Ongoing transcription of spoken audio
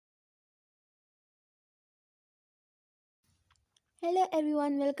Hello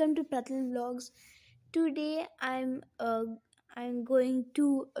everyone, welcome to Prathal Vlogs. Today I'm going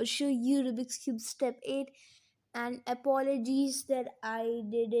to show you Rubik's Cube step 8, and apologies that I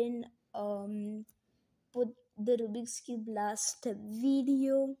didn't put the Rubik's Cube last step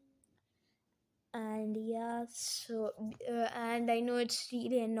video. And yeah, and I know it's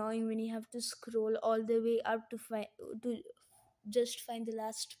really annoying when you have to scroll all the way up to just find the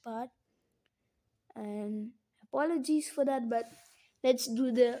last part, and apologies for that, but let's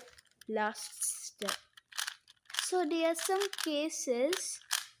do the last step. So there are some cases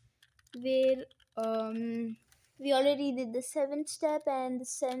where we already did the seventh step, and the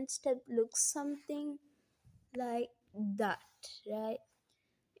seventh step looks something like that, right?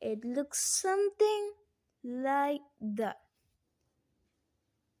 It looks something like that.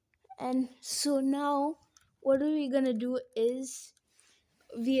 And so now what are we gonna do is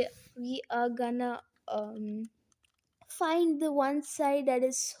we are gonna find the one side that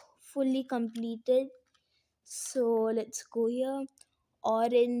is fully completed. So let's go here.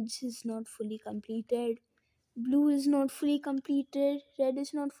 Orange is not fully completed, blue is not fully completed, red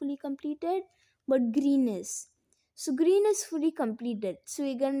is not fully completed, but green is. So green is fully completed, so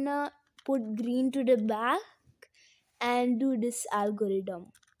we're gonna put green to the back and do this algorithm.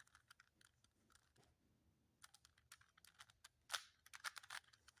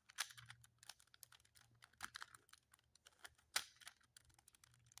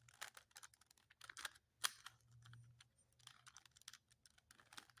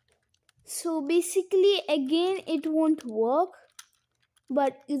 So basically again it won't work,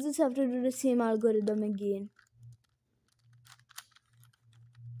 but you just have to do the same algorithm again.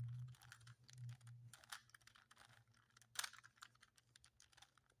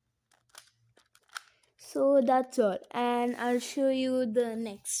 So that's all, and I'll show you the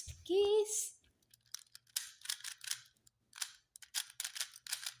next case.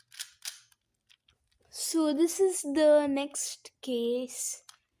 So this is the next case,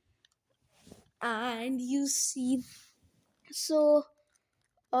 and you see, so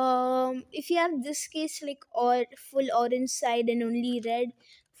if you have this case like or full orange side and only red,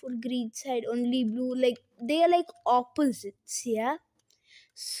 full green side only blue, like they are like opposites, yeah.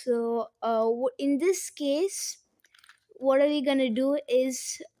 So in this case, what are we gonna do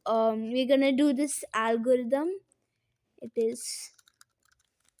is we're gonna do this algorithm. It is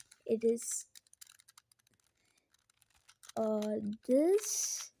this.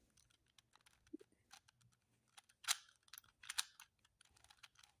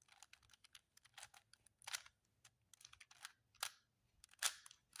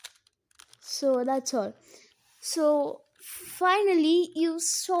 So that's all. So finally you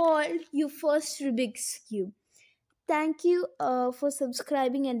solved your first Rubik's Cube. Thank you for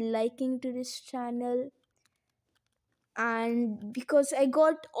subscribing and liking to this channel. And because I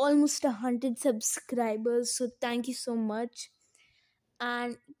got almost 100 subscribers, so thank you so much.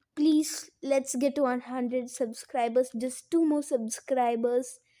 And please, let's get to 100 subscribers, just 2 more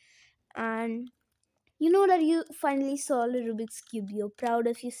subscribers. And you know that you finally solved a Rubik's Cube, you're proud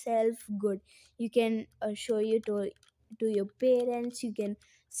of yourself. Good. You can show it to your parents. You can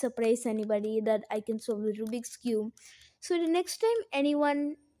surprise anybody that I can solve a Rubik's Cube. So the next time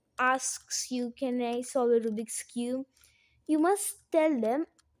anyone asks you, can I solve a Rubik's Cube, you must tell them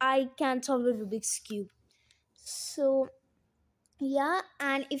I can solve a Rubik's Cube. So yeah,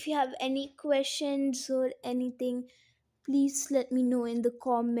 and if you have any questions or anything, please let me know in the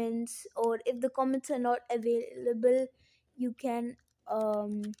comments, or if the comments are not available, you can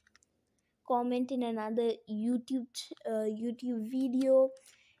comment in another YouTube video.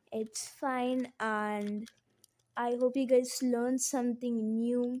 It's fine, and I hope you guys learned something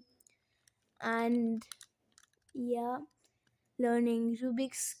new. And yeah, learning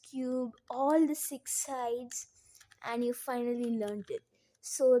Rubik's Cube, all the 6 sides, and you finally learned it.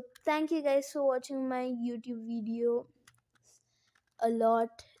 So thank you guys for watching my YouTube video a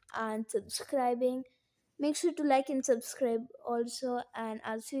lot and subscribing. Make sure to like and subscribe also, and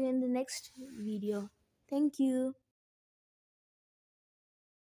I'll see you in the next video. Thank you.